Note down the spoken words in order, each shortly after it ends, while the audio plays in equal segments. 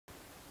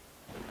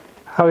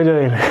How are we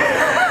doing?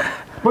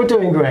 We're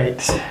doing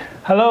great.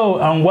 Hello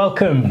and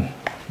welcome.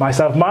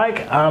 Myself,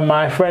 Mike, and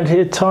my friend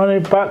here, Tony,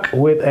 back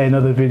with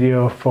another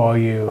video for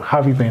you.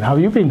 How have you been? How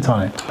have you been,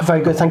 Tony?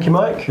 Very good, thank you,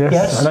 Mike.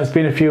 Yes. I know it's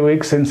been a few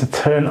weeks since the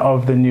turn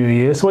of the new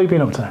year. So what have you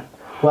been up to?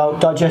 Well,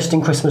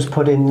 digesting Christmas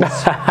puddings,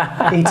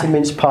 eating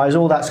mince pies,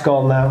 all that's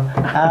gone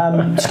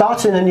now.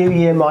 Starting the new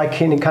year,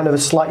 Mike, in a kind of a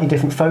slightly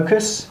different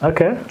focus.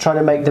 Okay. Trying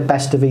to make the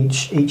best of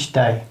each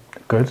day.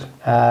 Good.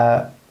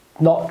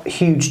 Not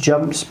huge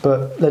jumps,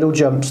 but little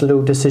jumps,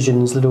 little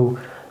decisions, little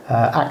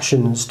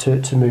actions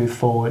to move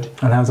forward.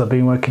 And how's that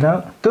been working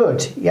out?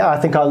 Good. Yeah, I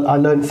think I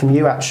learned from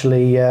you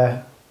actually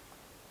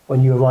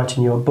when you were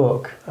writing your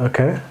book.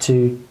 Okay.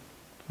 To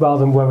rather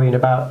than worrying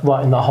about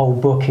writing the whole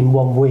book in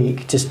 1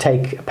 week, just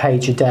take a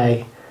page a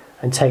day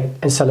and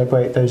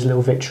celebrate those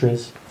little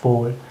victories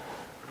forward,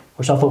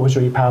 which I thought was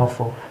really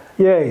powerful.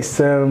 Yeah, it's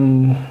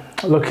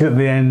looking at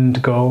the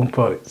end goal,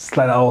 but it's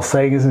like that old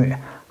saying, isn't it?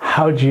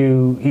 How do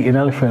you eat an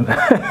elephant? With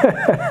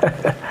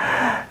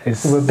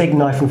a big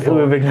knife and fork.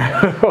 With a big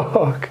knife and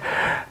fork.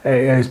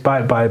 It's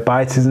bite by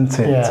bite, isn't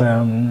it?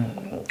 Yeah.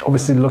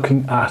 Obviously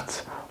looking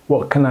at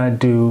what can I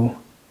do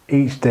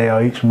each day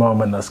or each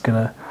moment that's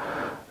going to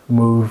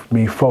move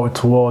me forward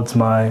towards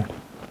my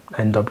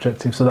end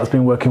objective. So that's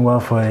been working well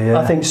for you, yeah?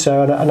 I think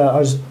so. And I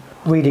was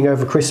reading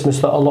over Christmas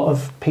that a lot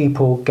of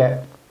people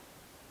get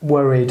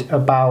worried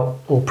about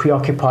or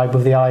preoccupied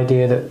with the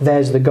idea that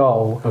there's the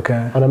goal,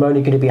 okay, and I'm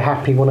only going to be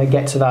happy when I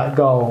get to that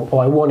goal,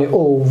 or I want it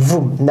all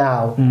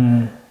now.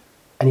 And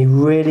you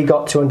really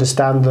got to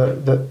understand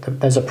that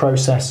there's a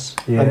process,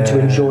 and to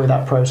enjoy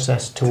that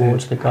process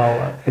towards the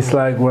goal. It's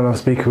like when I'm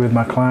speaking with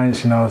my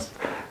clients, you know,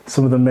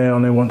 some of them may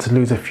only want to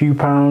lose a few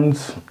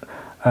pounds,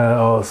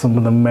 or some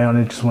of them may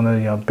only just want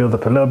to, build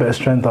up a little bit of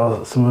strength,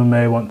 or some of them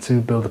may want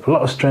to build up a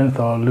lot of strength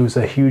or lose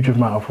a huge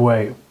amount of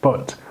weight.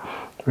 But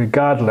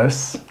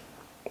regardless,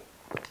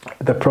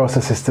 the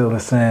process is still the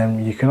same.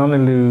 You can only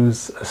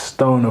lose a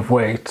stone of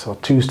weight or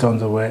 2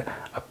 stones of weight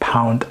a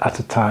pound at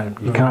a time.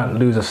 You can't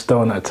lose a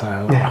stone at a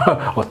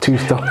time or 2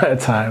 stones at a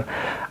time.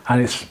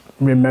 And it's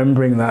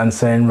remembering that and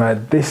saying,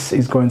 right, this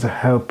is going to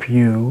help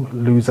you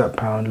lose that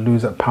pound,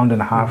 lose that pound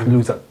and a half,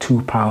 lose that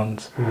 2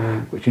 pounds,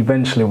 which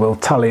eventually will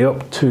tally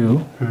up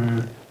to,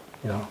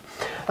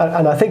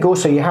 And I think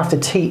also you have to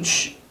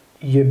teach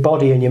your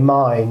body and your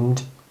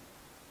mind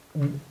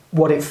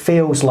what it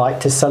feels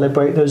like to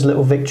celebrate those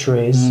little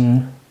victories,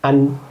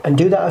 and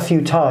do that a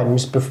few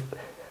times,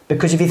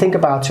 because if you think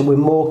about it, we're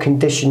more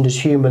conditioned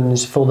as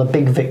humans for the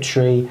big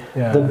victory.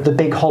 The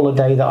big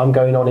holiday that I'm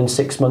going on in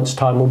 6 months'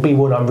 time will be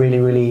one I'm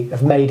really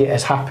have made it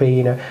as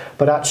happy,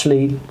 but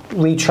actually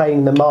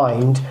retraining the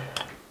mind,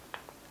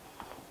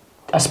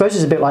 I suppose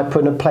it's a bit like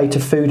putting a plate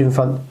of food in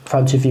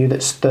front of you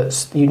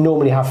that's you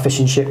normally have fish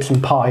and chips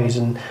and pies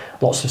and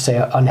lots of, say,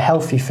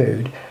 unhealthy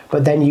food,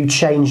 but then you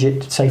change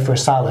it, say, for a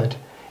salad.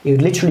 It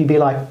would literally be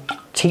like,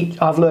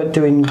 I've learnt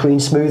doing green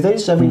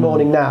smoothies every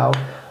morning now,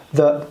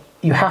 that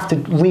you have to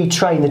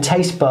retrain the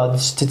taste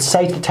buds to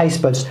say to the taste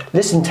buds,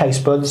 listen,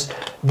 taste buds,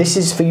 this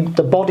is for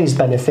the body's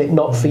benefit,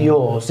 not for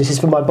yours. This is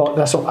for my body.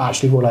 That's not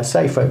actually what I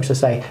say, folks. I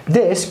say,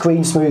 this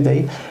green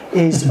smoothie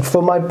is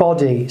for my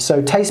body.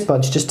 So taste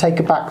buds, just take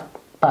a back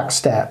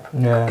step,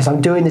 because I'm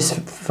doing this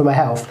for my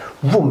health.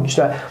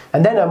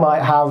 And then I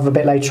might have a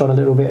bit later on a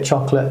little bit of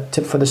chocolate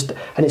for the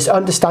and it's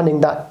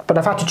understanding that. But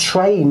I've had to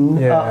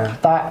train up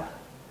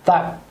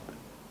that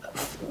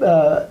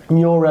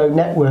neuro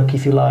network,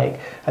 if you like.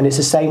 And it's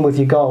the same with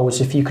your goals.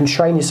 If you can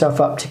train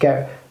yourself up to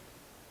get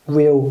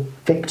real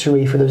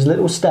victory for those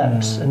little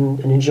steps and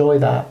enjoy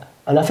that.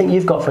 And I think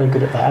you've got very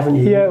good at that, haven't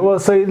you? Yeah. Well,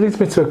 so it leads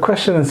me to a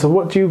question. And so,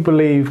 what do you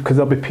believe? Because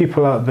there'll be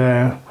people out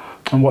there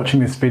and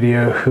watching this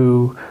video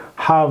who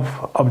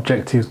have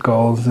objectives,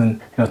 goals,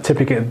 and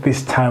typically at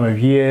this time of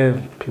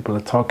year, people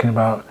are talking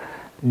about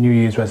New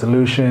Year's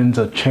resolutions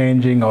or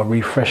changing or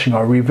refreshing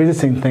or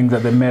revisiting things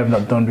that they may have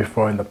not done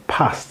before in the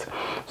past.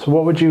 So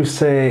what would you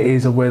say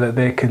is a way that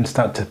they can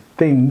start to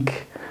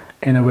think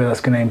in a way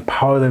that's going to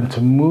empower them to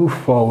move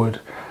forward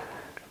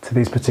to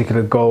these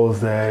particular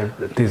goals, their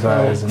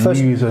desires, and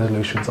New Year's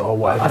resolutions or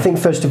whatever? I think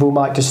first of all,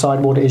 Mike, decide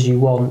what it is you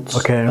want,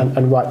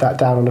 and write that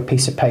down on a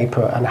piece of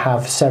paper and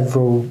have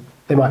several.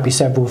 There might be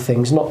several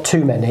things, not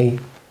too many,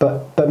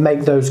 but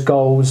make those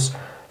goals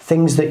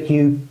things that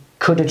you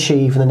could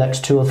achieve in the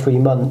next 2 or 3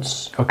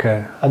 months.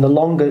 Okay. And the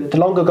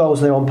longer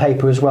goals, they're on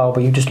paper as well,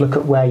 but you just look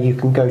at where you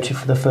can go to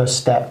for the first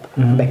step,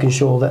 making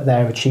sure that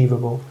they're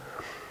achievable.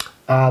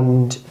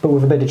 But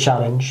with a bit of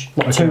challenge,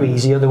 not too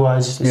easy,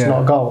 otherwise it's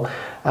not a goal.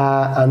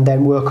 And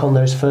then work on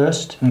those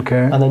first.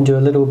 Okay. And then do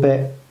a little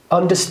bit.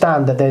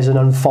 Understand that there's an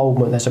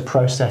unfoldment, there's a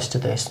process to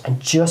this, and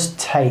just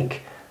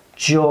take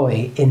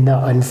joy in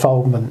that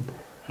unfoldment.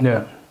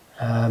 Yeah.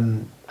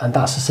 And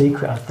that's the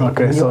secret, I think.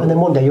 Okay, and then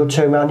one day you'll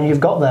turn around and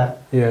you've got there.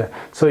 Yeah.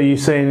 So you're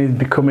saying it's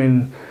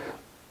becoming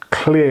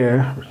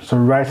clear, so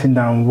writing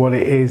down what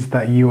it is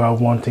that you are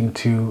wanting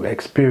to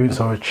experience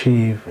or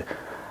achieve,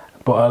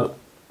 but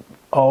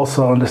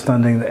also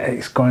understanding that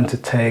it's going to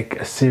take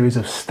a series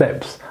of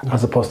steps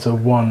as opposed to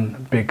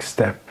one big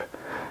step.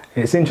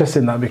 It's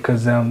interesting that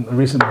because a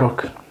recent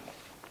book,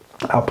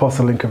 I'll post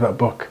a link of that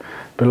book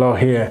below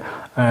here,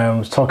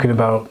 was talking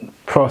about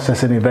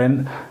process and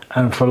event.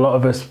 And for a lot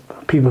of us,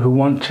 people who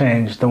want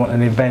change, they want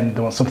an event,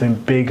 they want something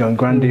big and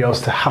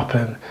grandiose to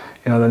happen.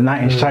 You know, the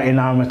knight in shining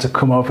armour to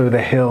come over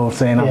the hill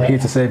saying, I'm here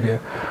to save you.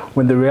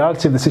 When the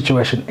reality of the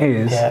situation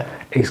is,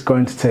 it's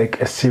going to take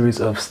a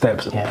series of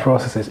steps and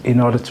processes in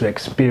order to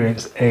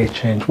experience a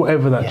change,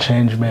 whatever that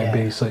change may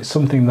be. So it's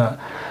something that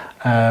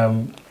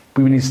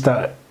we need to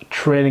start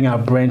training our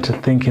brain to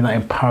think in that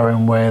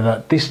empowering way,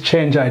 that this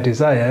change I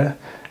desire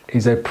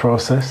is a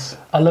process.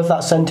 I love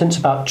that sentence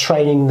about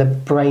training the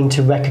brain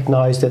to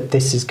recognise that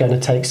this is going to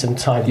take some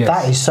time.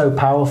 That is so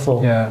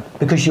powerful.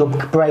 Because your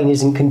brain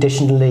isn't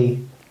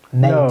conditionally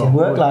made to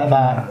work like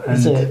that,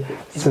 is it?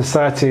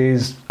 Society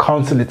is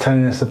constantly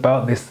telling us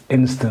about this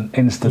instant.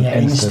 That's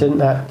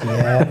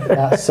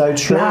so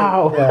true.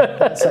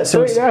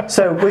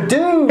 So we're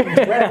doomed.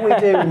 Whatever we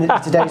do in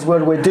today's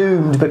world, we're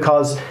doomed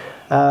because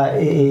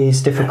it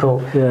is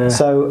difficult.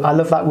 So I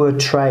love that word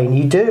train.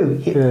 You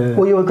do.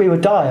 Well, you agree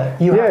with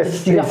diet. You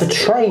have to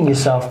train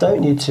yourself,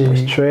 don't you?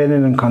 It's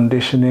training and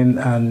conditioning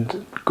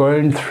and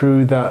going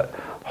through that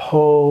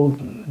whole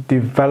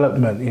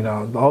development. You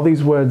know, all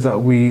these words that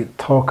we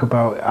talk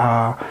about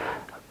are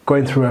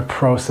going through a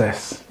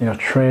process. You know,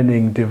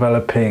 training,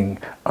 developing,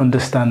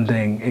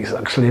 understanding. It's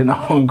actually an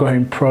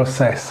ongoing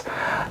process.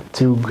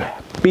 To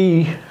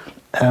be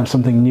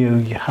something new,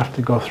 you have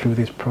to go through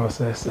this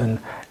process, and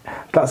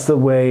that's the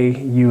way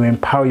you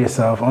empower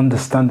yourself,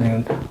 understanding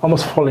and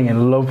almost falling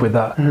in love with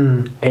that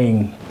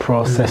aim,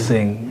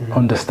 processing,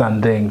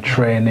 understanding,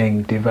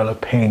 training,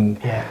 developing.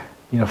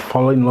 You know,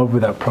 fall in love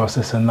with that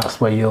process, and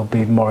that's where you'll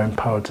be more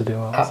empowered to do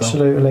it.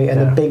 Absolutely.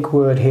 And the big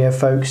word here,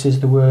 folks,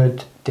 is the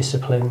word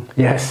discipline.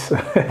 Yes.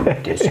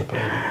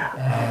 Discipline.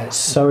 It's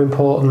so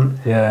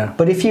important.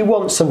 But if you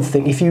want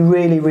something, if you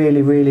really,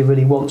 really, really,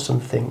 really want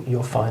something,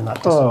 you'll find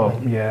that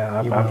discipline.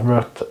 I've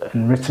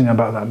written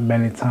about that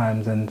many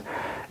times, and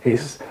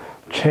it's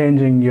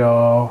changing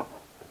your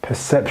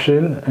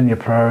perception and your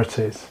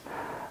priorities.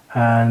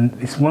 And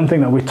it's one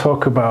thing that we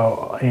talk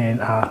about in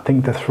our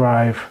Think to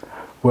Thrive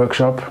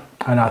workshop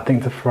and our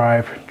Think to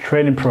Thrive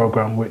training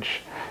program,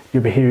 which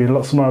you'll be hearing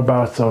lots more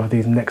about over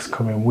these next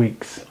coming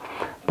weeks.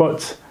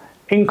 But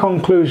in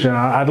conclusion,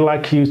 I'd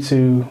like you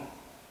to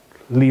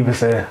leave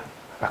us a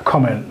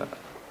comment.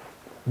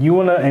 You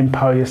want to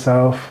empower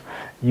yourself,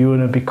 you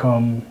want to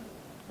become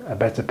a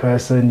better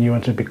person, you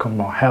want to become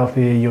more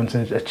healthy, you want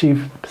to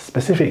achieve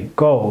specific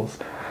goals.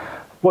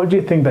 What do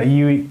you think that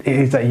it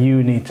is that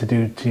you need to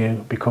do to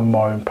become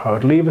more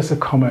empowered? Leave us a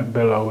comment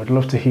below. We'd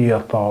love to hear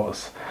your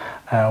thoughts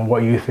and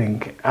what you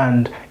think.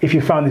 And if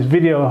you found this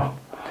video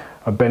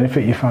of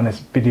benefit, you found this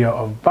video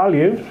of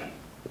value,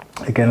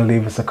 again,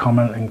 leave us a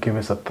comment and give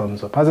us a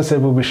thumbs up. As I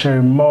said, we'll be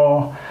sharing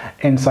more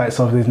insights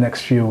over these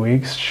next few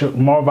weeks,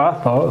 more of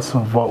our thoughts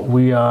of what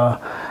we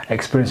are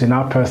experiencing in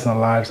our personal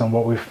lives and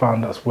what we've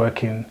found that's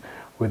working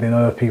within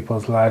other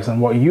people's lives, and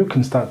what you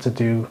can start to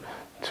do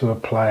to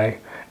apply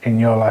in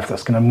your life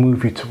that's going to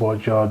move you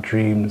towards your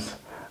dreams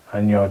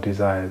and your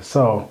desires.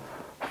 So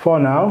for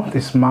now,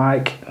 this is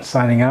Mike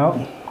signing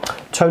out.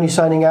 Tony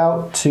signing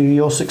out. To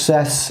your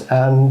success,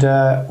 and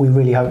we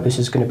really hope this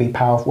is going to be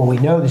powerful. Well, we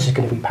know this is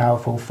going to be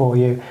powerful for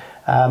you,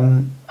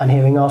 and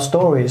hearing our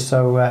stories.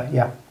 So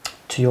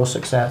to your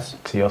success.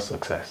 To your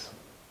success.